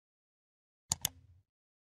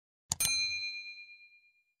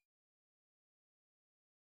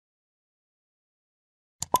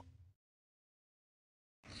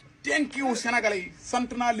thank you sénégalais yi sant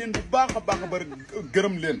naa leen bu baax a baax a bari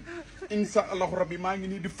gërëm leen incha allahu rabbi maa ngi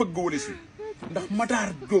nii di fëgg wala si ndax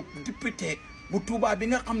Matar Diop député bu Touba bi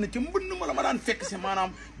nga xam ne ca mbënn ma la ma daan fekk si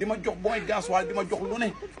maanaam di ma jox booy gasoil di ma jox lu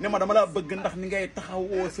ne ma dama laa bëgg ndax ni ngay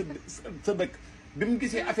taxawoo sa dëkk bi mu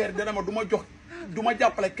gisee affaire dana ma du ma jox du ma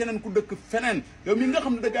jàppale keneen ku dëkk feneen yow mi nga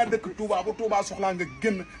xam ne da ngaa dëkk Touba bu Touba soxlaa nga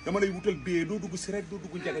génn dama lay wutal billet doo dugg si rek doo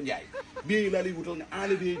dugg Njaga Njaay billet laa lay wutal nga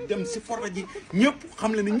enlevé dem si forta ji ñëpp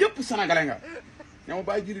xam le ne ñëpp sénégalais nga ña ma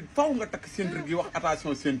bàyyi jiri faw nga takk centre gi wax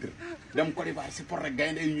attention centre dem Côte d'Ivoire si forta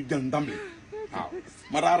gaynde yi ñu jël ndam li waaw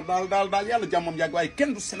Matar daal yàlla jàmmam yàgg waaye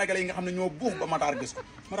kenn du sénégalais yi nga xam ne ñoo buux ba Matar gis ko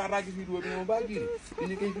Matar daa gis vidéo bi ña ma bàyyi jiri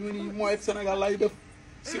dañu koy fi mu ni mooy Sénégal laay def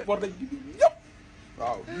si forta ji ñëpp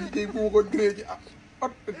waaw liggéey bu ma ko diree ci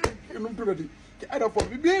ot nu mu tuddati ci aéroport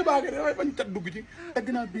bi bii baa ngi damay bañ cat dugg ci dagg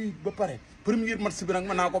naa bii ba pare première match bi nag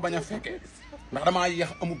mën naa ko bañ a fekkee ndax damaa yéex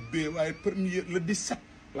amul bii waaye première le 17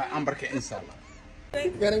 la embarqué incha allah.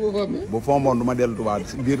 bu fomboon du ma dellu Touba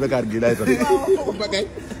biir Dakar gii lay tëdd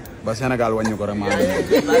ba Sénégal wàññi ko rek maa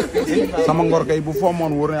sama ngor kay bu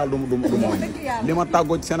fomboon wóor na yàlla du ma wàññi li ma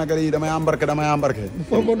tàggoo ci Sénégalais yi damay embarqué ba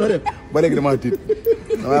léegi damaa tiit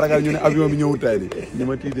damay ragal ñu ne avion bi ñëwul tay di ni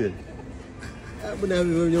ma tiitee bu ne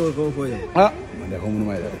avion bi ñëwul foofu foofu man de xamu nu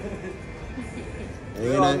may def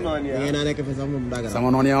ngeen naa nekk fe sax moom dagg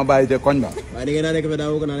sama noonu ma bàyyi te koñ ba waaye di ngeen naa nekk fe daa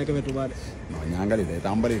ko naa nekk fe Touba de non ñaangali day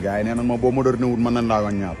tàmbali gars yi nee nañ ma boo moderne wut mën nañ laa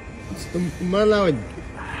wañ ñaar mën laa wañ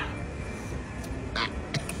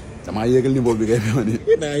damaa yéegal niveau bi kay fi ma nii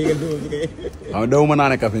daa yéegal niveau bi kay xam daw ma naa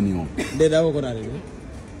ne café nii moom de daa ko naa ne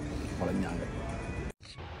wala ñaangal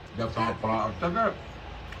def sama plan ak tëgg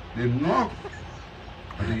di noog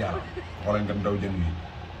wax dëgg yàlla xoolal nga daw jën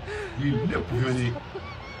yi lépp fi ma nii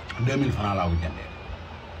 2000 francs laa ko jëndee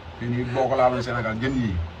fii nii boo ko laaloon Sénégal jën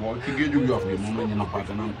yi boo ci géeju Yoff bi moom la ñu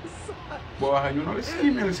nappaate naan boo waxee ñu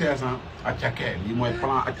ne 6500 ak càkkee lii mooy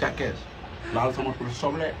plan ak càkkee laal sama tur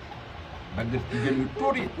soble da def ci jën yu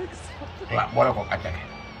tuuti la boole ko ak càkkee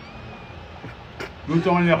loolu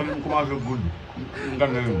sama neex li mu commencé gudd nga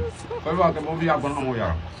ne leen koy wax que boobu yàggoon amoo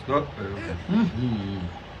yaram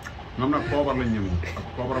ñoom nag poobar lañ ñëw ak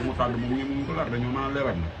poobar ak mu tàgg moom ñu mun ko lar dañoo mën a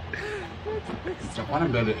lewet na c'est pas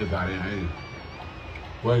une belle ivoirien ay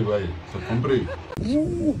waay c'est compris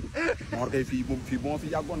Mor kay fii moom fii moo fi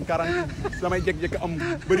yàggoon 40 samay jékki-jékki am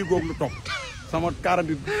bëri googu lu topp sama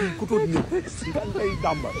 40 fii ku tuuti nii nga lay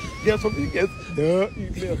dàmba geeso bi gees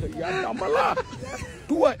yaa dàmba laa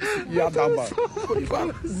tuwa yaa dàmba ko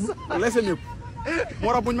ivoire lese ñëpp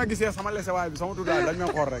moo tax buñ ma gisee sama lese waay bi sama tuddaay dañ may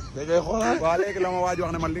xool rek da ngay xoolaat waaw léegi la ma waaj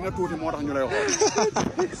wax ne man li nga tuuti moo tax ñu lay xool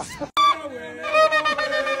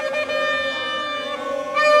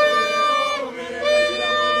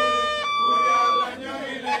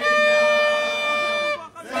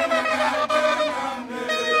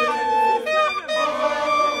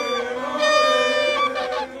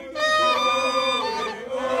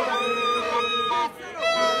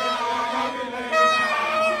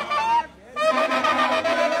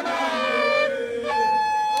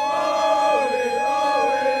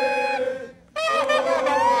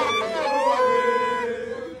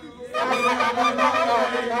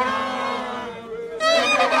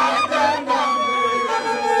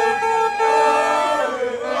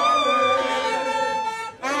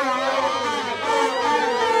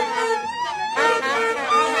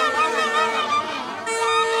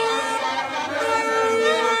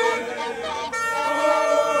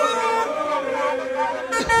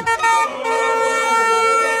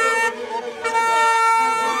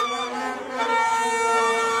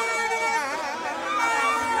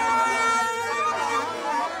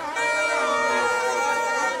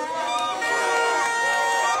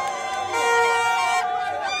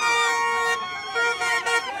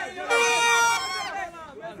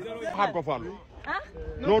ko Fallou. Hein?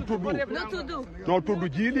 Non Toudou. Non Toudou. Non Toudou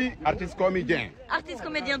Djily, artiste comédien. Artiste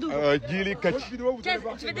comédien d'où? Djily Kheuth. Tu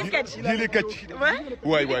fais des sketchs? Djily Kheuth.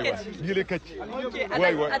 Ouais? Ouais. Djily Kheuth. Ok,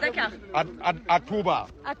 Ouais. à Dakar? À Touba.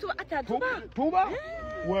 T'es à Touba? Touba?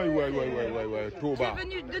 Ouais. Touba. Tu es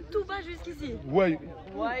venu de Touba jusqu'ici? Ouais.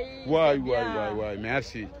 Ouais.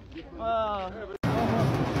 Merci. Wow.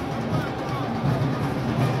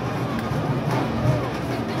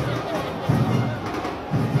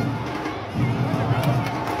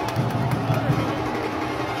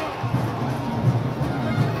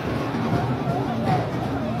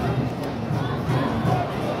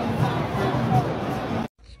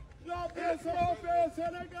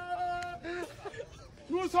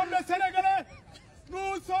 Nous sommes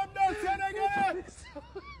des Sénégalais.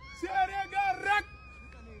 Sénégal rek.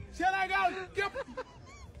 Sénégal képp.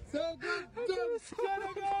 Sénégal.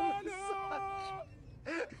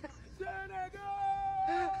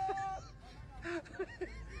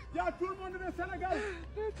 Il y a tout le monde de Sénégal.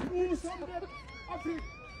 Nous sommes d'Afrique.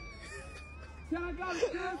 Sénégal,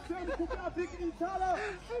 deuxième Coupe d'Afrique, Inch'Allah.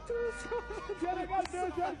 Sénégal,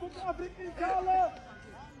 deuxième Coupe d'Afrique, Inch'Allah.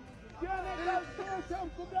 Sénégal, deuxième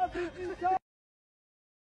Coupe d'Afrique, Inch'Allah.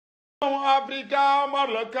 Africa mar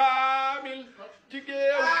la kamil ci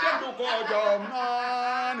géew kenn du ko jom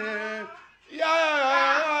naane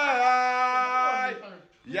yaay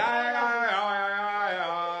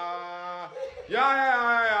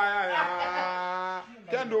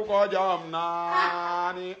kenn du ko jom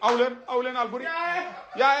naani aw leen Alboury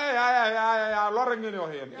yaay lool rek ngeen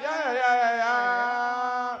wax yéen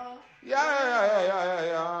yaay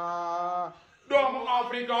doomu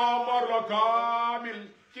Africa mar la kamil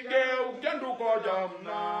ci géew kenn du ko jam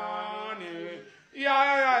naani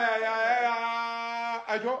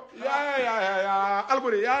ajo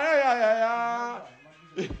Alboury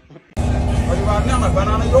Olivar neex na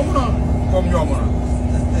banana yomb na comme yomb na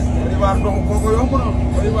Olivar ndox koko yomb na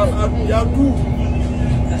Olivar yaa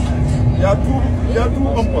tout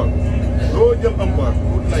un peu loo jël un peu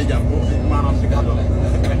tuuti lay jàpp maanaam si gàttal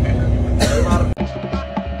Olivar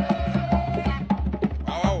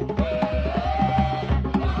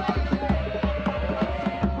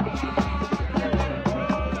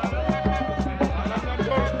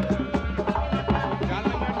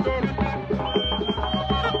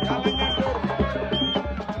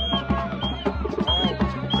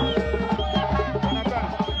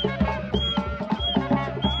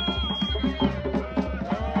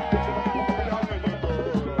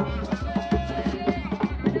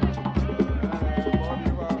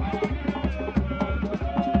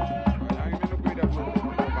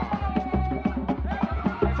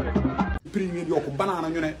prix ngeen yokku banaana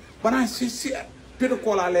ñu ne banaan c'est cher pédo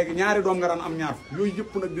cola léegi ñaari doom nga daan am ñaar yooyu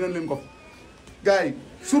yëpp nag dinañ leen ko gars yi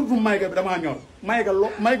surtout mayga bi damaa ñor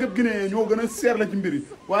mayga Guinée ñoo gën a seer la ci mbir yi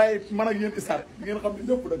waaye man ak yéen isaat ngeen xam ne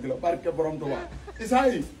lépp dëgg la barke borom Tuubaa isaa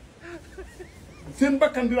yi seen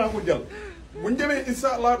bakkan dinaa ko jël buñ demee isa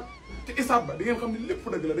la ci isaat ba di ngeen xam ne lépp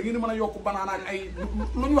dëgg la da ngeen di mën a yokk banaana ak ay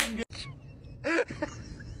lu ñu wax ngeen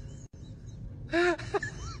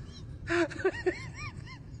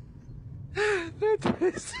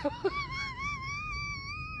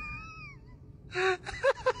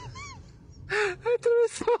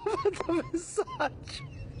Atravessou a mensagem.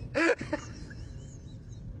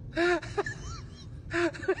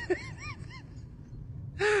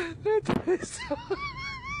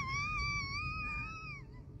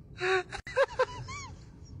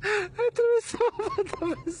 Atravessou a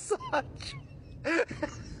mensagem.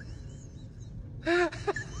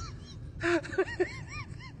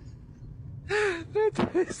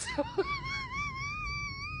 Atravessou.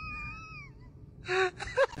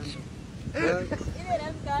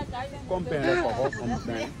 Combien de coco?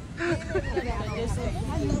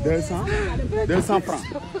 200 francs.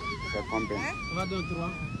 C'est combien?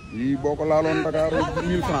 Yii boo ko laaloon Dakar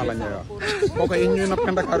 1000 francs la ñu wax. Koko yi ñuy napp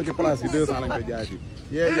Dakar ci place yi 200 lañ koy jaay ci.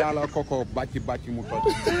 Yee yàlla koko bàcc mu toj.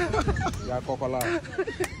 Yaa koko laa.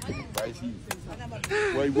 Bay si.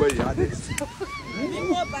 Woy yaa de.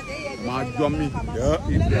 Maa jommi.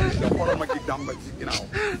 Da xoolal ma ci damba ci ginnaaw.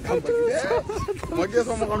 Damba ci de. Ma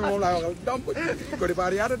gëstoo ma xam ne moom laa waxal damba ci Côte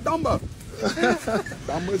d'Ivoire yaa de damba.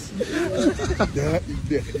 Damba si.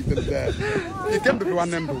 Yi kenn du fi wax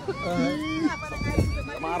nen du.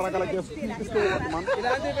 Dama ragal a gëstu est-ce que wax man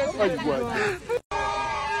ay boy.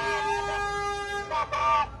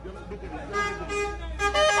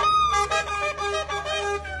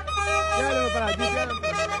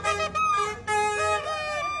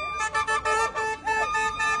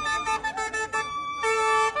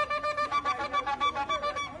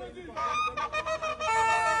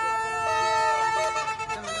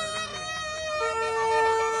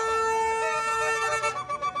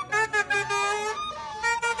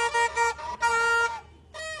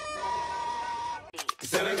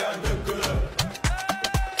 Sénégal dëkk la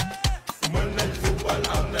mën nañ football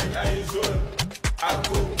am nañ ay joueur ak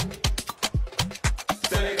coupe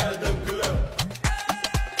Sénégal dëkk la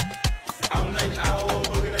am nañ awo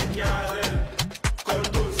bëgg nañ ñaareel kon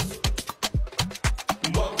tous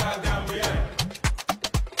mbokk Gambien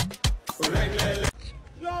réglé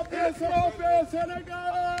La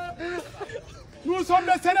Sénégal. Nous sommes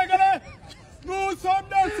des Sénégalais. Nous sommes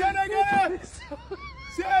des Sénégalais.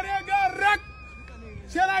 Sénégal rek.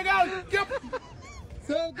 Sénégal képp.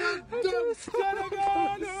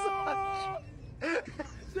 Sénégal.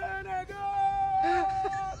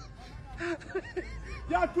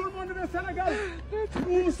 Il y a tout le monde de Sénégal.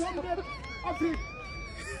 Nous sommes d'Afrique.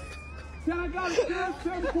 Sénégal,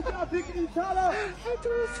 deuxième Coupe d'Afrique, Inch'Allah.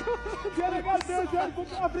 Sénégal, deuxième Coupe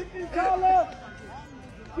d'Afrique, Inch'Allah.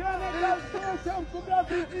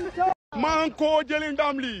 Manko jëli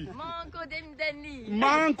ndam li. Manko dem li.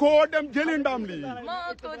 Manko dem jëli ndam li.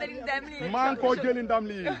 Manko dem li. Manko jëli ndam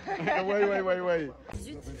li. way.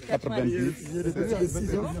 98.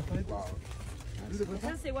 Ça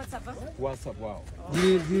c'est WhatsApp hein? WhatsApp waaw.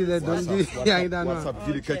 WhatsApp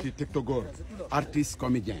jëli kati tiktokeur artiste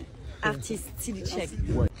comédien. Artiste style tchèque.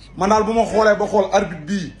 man daal bu ma xoolee ba xool arbitre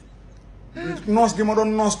bii noos gi ma doon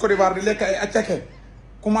noos Côte d'Ivoire di lekk ay accake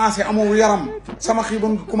commencé amoo yaram sama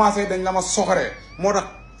xiibon commencé dañ la ma soxoree moo tax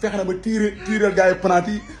fexe na ba tiireel gars yi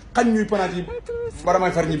penalty yi xañ ñuy penalty yi ba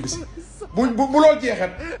damay far ñibbisi bu loolu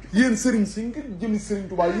jeexet yéen sëriñ si ngir jëmi sëriñ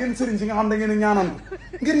Tuubaa yéen sëriñ si nga xam da ngeen ñaanal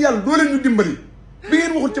ngir yàlla doo leen ñu dimbali bi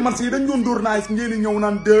ngeen waxul ci match yi dañ doon dóor naagis ngeen di ñëw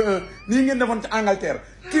naan 2-1 nii ngeen defoon ci Angleterre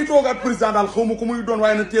kii toogaat président daal xaw ma ko muy doon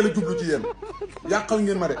waaye na teel a jublu ci yéen yàqal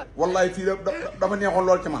ngeen ma de wallahi fii dafa neexoon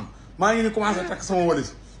lool ci man maa ngi ni commencé takk sama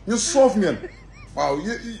walis ñu soof ngeen waaw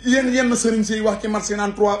yenn sëriñ si wax ci match yi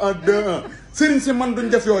naan 3-1 2-1 sëriñ si man duñ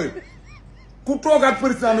def yooyu ku toogaat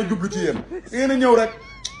président na jublu ci yéen ngeen a ñëw rek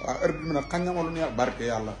waaw heure bi nag xañ na ma lu neex barke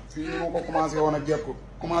yàlla fii ni moo ko commencé woon ak jekku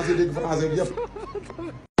commencé dégg français bi yëpp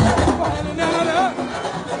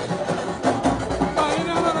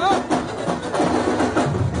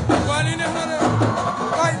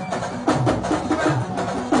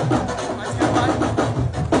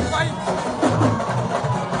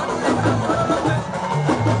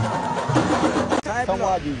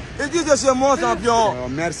Il dit que c'est moi champion.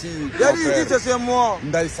 Merci. Il dit que c'est moi.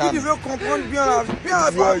 Ndeysaan. Si tu veux comprendre bien la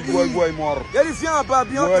partie. Woy Mor. Il dit viens pas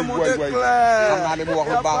bien te monter clair. xam naa li mu wax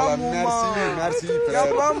lu baax la merci Il n'y a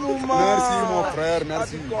frère. pas moment. Merci mon frère,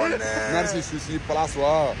 merci. Tu connais. Merci Souci,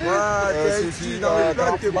 place-toi. Ouais, Souci,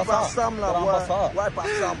 t'es Bassam là. Ouais,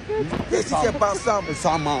 Bassam. Qu'est-ce que c'est Bassam?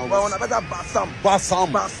 Sam. Ouais, on appelle ça Bassam. Bassam.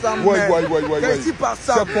 Bassam. Ouais. Qu'est-ce que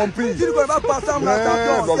Bassam? C'est compris. Tu ne connais pas Bassam là,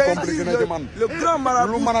 champion. loolu compris gën a deman. Le grand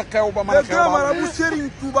marabout. lu mën a xew ba mën a Le xew grand ba. marabout Serigne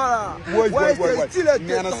Touba là. Woy c'est style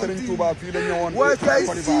nee na Serigne Touba fii la ñëwoon. Ouais, c'est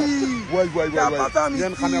Côte d'Ivoire. ici. Woy. Y'a Bassam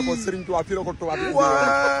ngeen ici. xamee ko Serigne Touba fii la ko tubaab.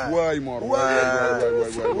 Ouais. Mor. Ouais.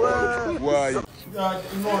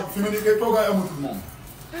 non fi ma nii kay toogaay amatul moom.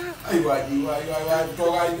 ay waay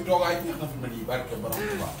toogaay jeex na fi ma nii barke borom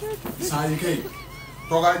Touba. saa yi kay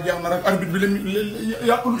toogaay jeex na rek arbitre bi la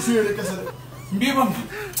yàqul suyee kese de mbiibam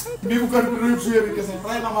mbiibu kër bi suyee kese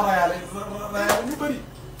ray na ma rayaale ñu bëri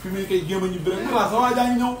fi mu ne kay jéem a ñibbi rek voilà sa waa jaa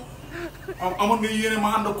ngi ñëw amoon nga yéene ma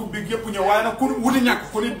ànd ak coupe bi yëpp ñëw waaye nag ku wuti ñàkk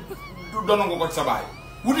ku ni doon nga ko ci sa baay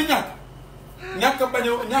wuti ñàkk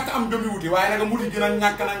am domi wuti waaye nag muti gën a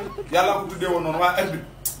ñàkk nag yàlla ko tuddee woon noonu waaye arbitre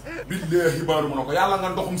billahi baaru mu na ko yàlla nga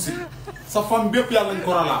ndoxum si sa femme bépp yàlla ñu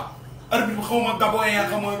ko ralaa arbitre bi xaw ma gabon ya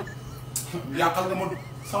xam nga yàqal nga ma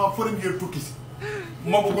sama première tukki si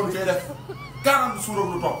ma bëggoon fee def 40 jours ak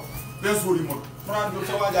lu topp 20 jours yi mot Franck Diop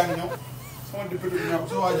sa waajaa ngi ñëw sama député bi ñëw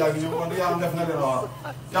sa waajaa ngi ñëw wax dëgg yàlla def nga dina war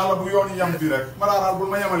yàlla bu yoon yi yem fii rek ma daaraal bul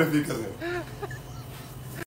ma yemale fii kese